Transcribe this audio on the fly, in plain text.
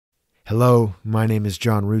Hello, my name is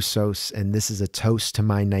John Russos, and this is a Toast to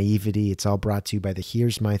My Naivety. It's all brought to you by the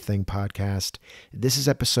Here's My Thing podcast. This is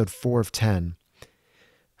episode 4 of 10.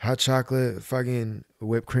 Hot chocolate, fucking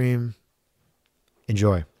whipped cream.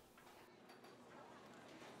 Enjoy.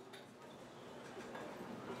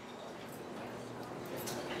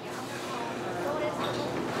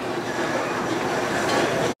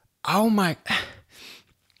 Oh my...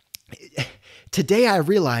 Today I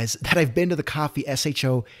realize that I've been to the coffee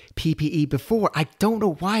SHOPPE before. I don't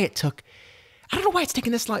know why it's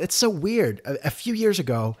taking this long. It's so weird. A few years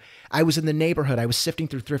ago, I was in the neighborhood. I was sifting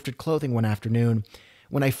through thrifted clothing one afternoon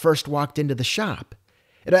when I first walked into the shop.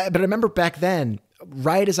 But I remember back then,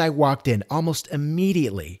 right as I walked in, almost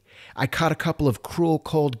immediately, I caught a couple of cruel,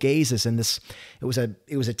 cold gazes, and it was a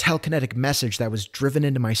telekinetic message that was driven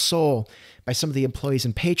into my soul by some of the employees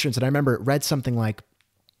and patrons. And I remember it read something like,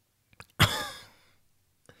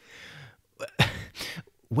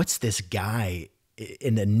 what's this guy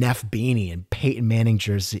in a Neff beanie and Peyton Manning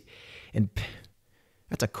jersey? And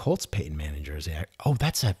that's a Colts Peyton Manning jersey. Oh,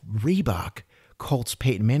 that's a Reebok Colts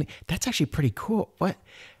Peyton Manning. That's actually pretty cool. What?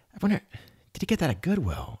 I wonder, did he get that at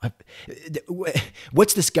Goodwill?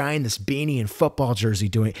 What's this guy in this beanie and football jersey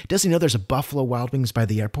doing? Doesn't he know there's a Buffalo Wild Wings by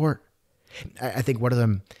the airport? I think one of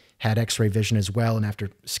them had x-ray vision as well, and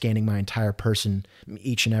after scanning my entire person,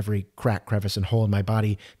 each and every crack, crevice, and hole in my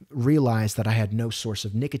body, realized that I had no source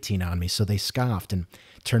of nicotine on me, so they scoffed and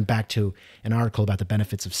turned back to an article about the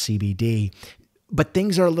benefits of CBD. But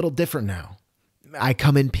things are a little different now. I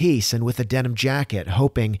come in peace and with a denim jacket,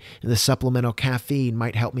 hoping the supplemental caffeine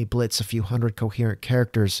might help me blitz a few hundred coherent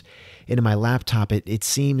characters into my laptop. It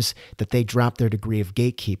seems that they dropped their degree of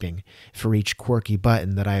gatekeeping for each quirky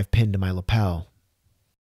button that I have pinned to my lapel.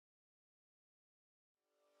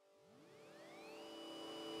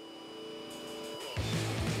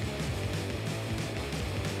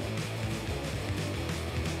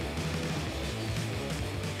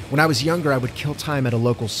 When I was younger, I would kill time at a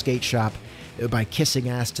local skate shop by kissing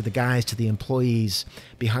ass to the guys, to the employees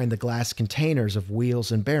behind the glass containers of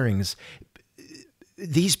wheels and bearings.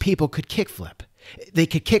 These people could kickflip. They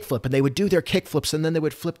could kickflip, and they would do their kickflips, and then they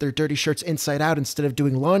would flip their dirty shirts inside out instead of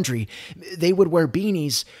doing laundry. They would wear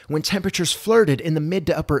beanies when temperatures flirted in the mid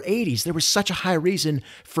to upper 80s. There was such a high reason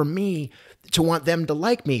for me to want them to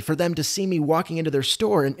like me, for them to see me walking into their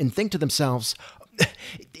store and think to themselves,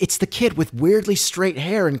 it's the kid with weirdly straight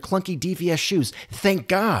hair and clunky DVS shoes. Thank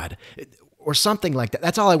God. Or something like that.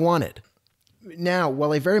 That's all I wanted. Now,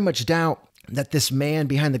 while I very much doubt that this man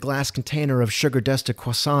behind the glass container of sugar-dusted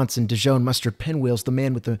croissants and Dijon mustard pinwheels, the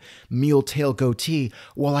man with the mule-tail goatee,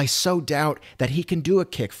 while I so doubt that he can do a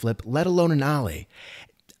kickflip, let alone an ollie,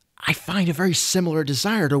 I find a very similar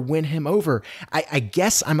desire to win him over. I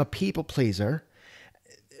guess I'm a people pleaser.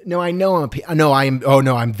 No, I know I'm a I know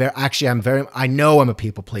I'm a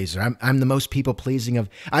people pleaser. I'm the most people pleasing of,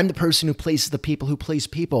 I'm the person who pleases the people who please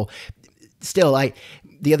people. Still,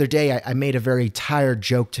 the other day I made a very tired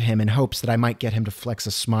joke to him in hopes that I might get him to flex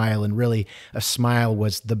a smile, and really a smile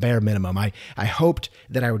was the bare minimum. I hoped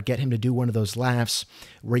that I would get him to do one of those laughs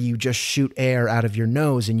where you just shoot air out of your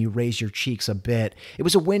nose and you raise your cheeks a bit. It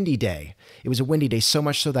was a windy day. So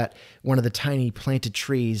much so that one of the tiny planted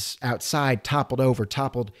trees outside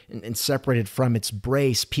toppled and separated from its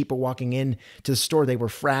brace. People walking in to the store, they were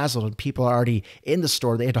frazzled, and people already in the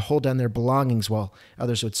store, they had to hold down their belongings while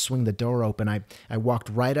others would swing the door open. I walked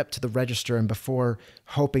right up to the register, and before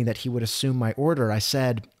hoping that he would assume my order, I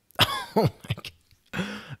said, "Oh my God,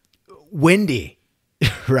 windy,"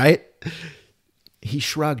 right? He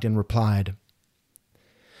shrugged and replied,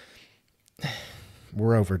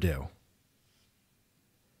 "We're overdue."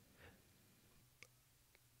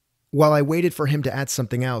 While I waited for him to add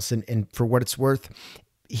something else, and for what it's worth,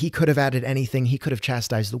 he could have added anything. He could have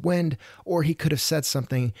chastised the wind, or he could have said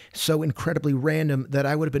something so incredibly random that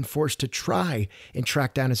I would have been forced to try and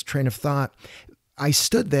track down his train of thought. I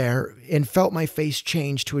stood there and felt my face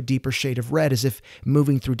change to a deeper shade of red, as if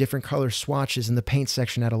moving through different color swatches in the paint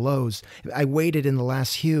section at a Lowe's. I waited in the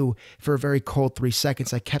last hue for a very cold 3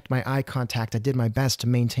 seconds. I kept my eye contact. I did my best to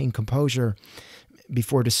maintain composure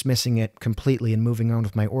before dismissing it completely and moving on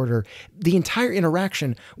with my order. The entire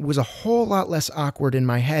interaction was a whole lot less awkward in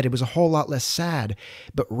my head. It was a whole lot less sad.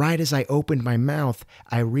 But right as I opened my mouth,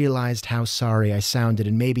 I realized how sorry I sounded,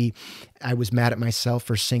 and maybe I was mad at myself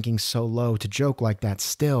for sinking so low to joke like that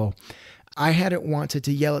still. I hadn't wanted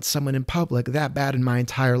to yell at someone in public that bad in my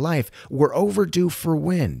entire life. We're overdue for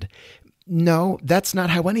wind. No, that's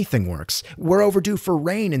not how anything works. We're overdue for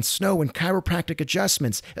rain and snow and chiropractic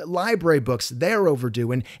adjustments. Library books, they're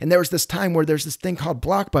overdue. And there was this time where there's this thing called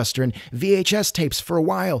Blockbuster, and VHS tapes for a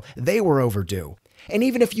while, they were overdue. And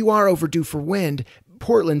even if you are overdue for wind,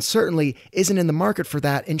 Portland certainly isn't in the market for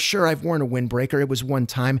that. And sure, I've worn a windbreaker. It was one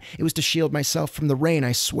time. It was to shield myself from the rain,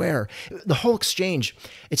 I swear. The whole exchange,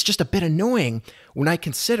 it's just a bit annoying when I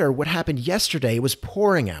consider what happened yesterday. It was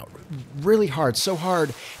pouring out really hard, so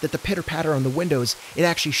hard that the pitter-patter on the windows, it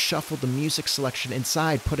actually shuffled the music selection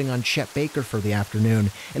inside, putting on Chet Baker for the afternoon.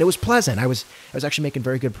 And it was pleasant. I was actually making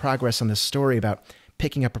very good progress on this story about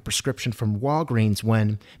picking up a prescription from Walgreens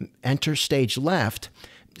when enter stage left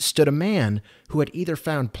stood a man who had either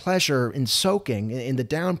found pleasure in soaking in the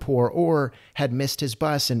downpour or had missed his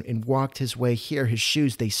bus and walked his way here. His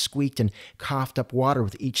shoes, they squeaked and coughed up water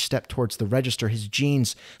with each step towards the register. His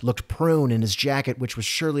jeans looked prune, and his jacket, which was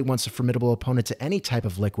surely once a formidable opponent to any type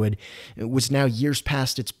of liquid, was now years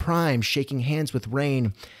past its prime, shaking hands with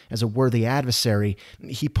rain as a worthy adversary.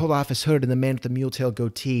 He pulled off his hood, and the man with the mule-tail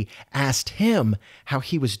goatee asked him how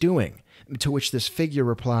he was doing, to which this figure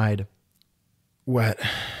replied, "Wet."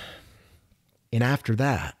 And after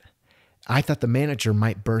that, I thought the manager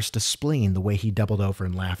might burst a spleen the way he doubled over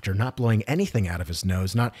in laughter, not blowing anything out of his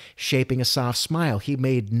nose, not shaping a soft smile. He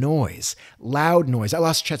made noise, loud noise. I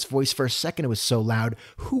lost Chet's voice for a second. It was so loud.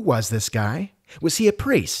 Who was this guy? Was he a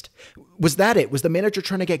priest? Was that it? Was the manager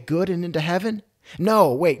trying to get good and into heaven?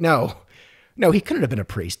 No, wait, no. No, he couldn't have been a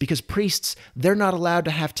priest, because priests, they're not allowed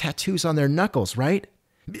to have tattoos on their knuckles, right?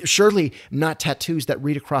 Surely not tattoos that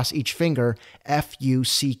read across each finger,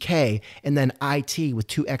 F-U-C-K, and then I-T with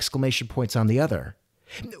 2 exclamation points on the other.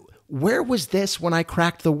 Where was this when I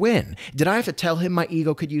cracked the win? Did I have to tell him my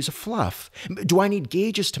ego could use a fluff? Do I need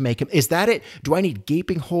gauges to make him? Is that it? Do I need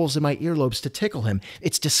gaping holes in my earlobes to tickle him?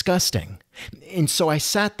 It's disgusting. And so I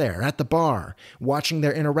sat there at the bar, watching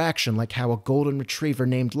their interaction like how a golden retriever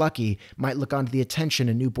named Lucky might look onto the attention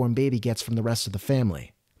a newborn baby gets from the rest of the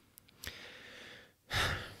family.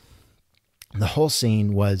 The whole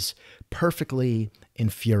scene was perfectly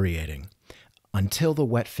infuriating until the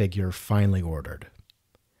wet figure finally ordered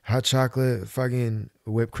hot chocolate, fucking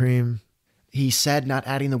whipped cream. He said, not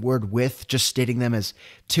adding the word with, just stating them as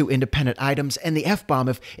 2 independent items. And the F-bomb,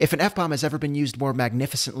 if an F-bomb has ever been used more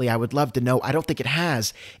magnificently, I would love to know. I don't think it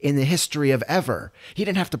has in the history of ever. He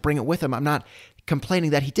didn't have to bring it with him. I'm not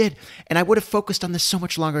complaining that he did. And I would have focused on this so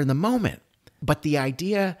much longer in the moment. But the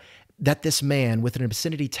idea that this man with an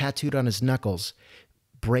obscenity tattooed on his knuckles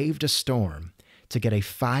braved a storm to get a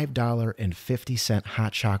 $5.50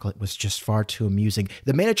 hot chocolate was just far too amusing.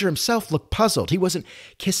 The manager himself looked puzzled. He wasn't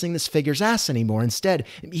kissing this figure's ass anymore. Instead,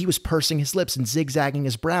 he was pursing his lips and zigzagging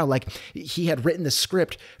his brow like he had written the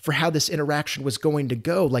script for how this interaction was going to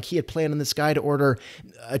go, like he had planned on this guy to order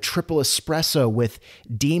a triple espresso with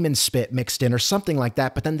demon spit mixed in or something like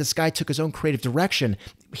that. But then this guy took his own creative direction.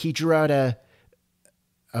 He drew out a...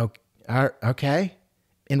 Okay.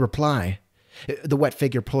 In reply, the wet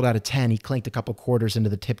figure pulled out a 10. He clanked a couple quarters into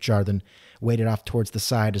the tip jar, then waded off towards the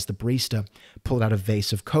side as the barista pulled out a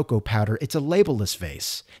vase of cocoa powder. It's a labelless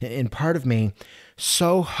vase. And part of me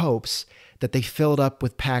so hopes that they filled up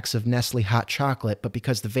with packs of Nestle hot chocolate, but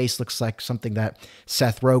because the vase looks like something that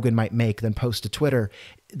Seth Rogen might make, then post to Twitter,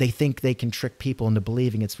 they think they can trick people into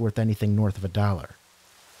believing it's worth anything north of $1.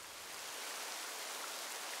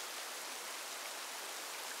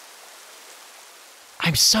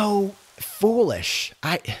 I'm so foolish.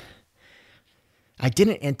 I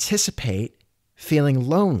didn't anticipate feeling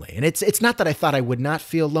lonely. And it's not that I thought I would not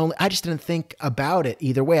feel lonely. I just didn't think about it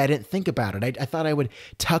either way. I didn't think about it. I thought I would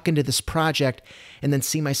tuck into this project and then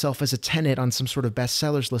see myself as a tenant on some sort of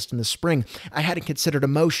bestsellers list in the spring. I hadn't considered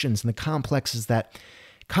emotions and the complexes that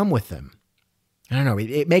come with them. I don't know.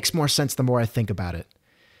 It makes more sense the more I think about it.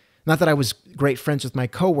 Not that I was great friends with my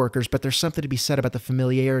coworkers, but there's something to be said about the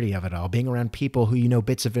familiarity of it all, being around people who you know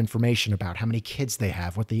bits of information about, how many kids they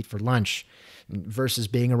have, what they eat for lunch, versus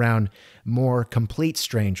being around more complete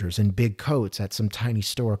strangers in big coats at some tiny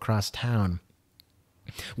store across town.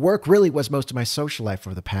 Work really was most of my social life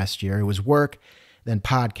over the past year. It was work, then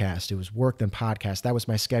podcast. It was work, then podcast. That was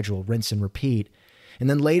my schedule, rinse and repeat. And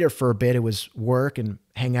then later for a bit, it was work and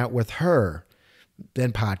hang out with her,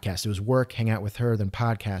 then podcast. It was work, hang out with her, then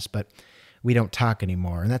podcast, but we don't talk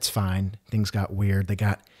anymore. And that's fine. Things got weird. They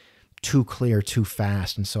got too clear too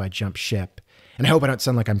fast. And so I jumped ship. And I hope I don't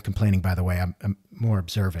sound like I'm complaining, by the way. I'm more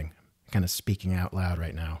observing, kind of speaking out loud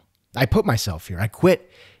right now. I put myself here. I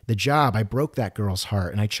quit the job. I broke that girl's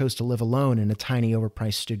heart, and I chose to live alone in a tiny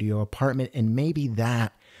overpriced studio apartment. And maybe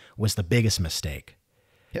that was the biggest mistake.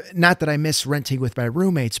 Not that I miss renting with my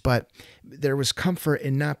roommates, but there was comfort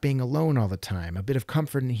in not being alone all the time, a bit of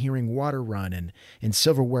comfort in hearing water run and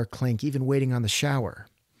silverware clink, even waiting on the shower.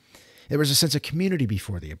 There was a sense of community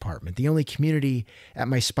before the apartment. The only community at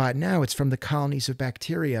my spot now, it's from the colonies of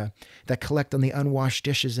bacteria that collect on the unwashed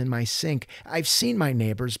dishes in my sink. I've seen my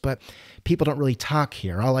neighbors, but people don't really talk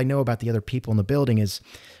here. All I know about the other people in the building is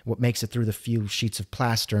what makes it through the few sheets of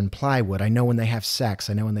plaster and plywood. I know when they have sex.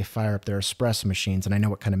 I know when they fire up their espresso machines, and I know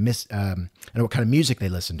what kind of I know what kind of music they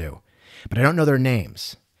listen to. But I don't know their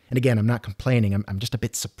names. And again, I'm not complaining. I'm just a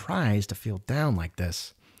bit surprised to feel down like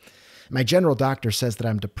this. My general doctor says that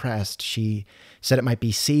I'm depressed. She said it might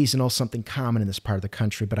be seasonal, something common in this part of the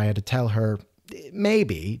country, but I had to tell her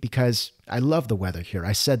maybe, because I love the weather here.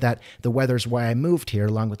 I said that the weather's why I moved here,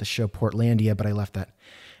 along with the show Portlandia, but I left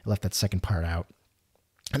that second part out.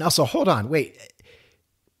 And also, hold on, wait.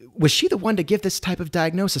 Was she the one to give this type of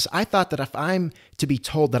diagnosis? I thought that if I'm to be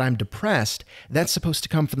told that I'm depressed, that's supposed to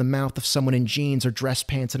come from the mouth of someone in jeans or dress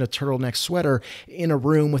pants and a turtleneck sweater in a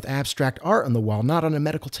room with abstract art on the wall, not on a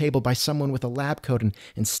medical table by someone with a lab coat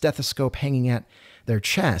and stethoscope hanging at their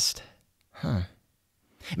chest. Huh.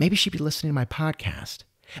 Maybe she'd be listening to my podcast.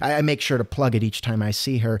 I make sure to plug it each time I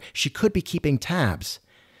see her. She could be keeping tabs.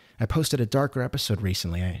 I posted a darker episode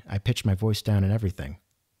recently. I pitched my voice down and everything.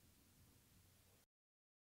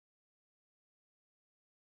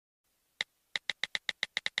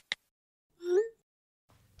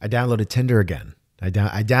 I downloaded Tinder again. I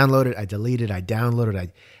downloaded, I deleted, I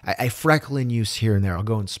downloaded, I freckle in use here and there. I'll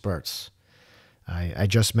go in spurts. I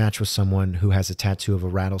just matched with someone who has a tattoo of a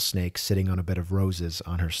rattlesnake sitting on a bed of roses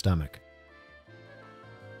on her stomach.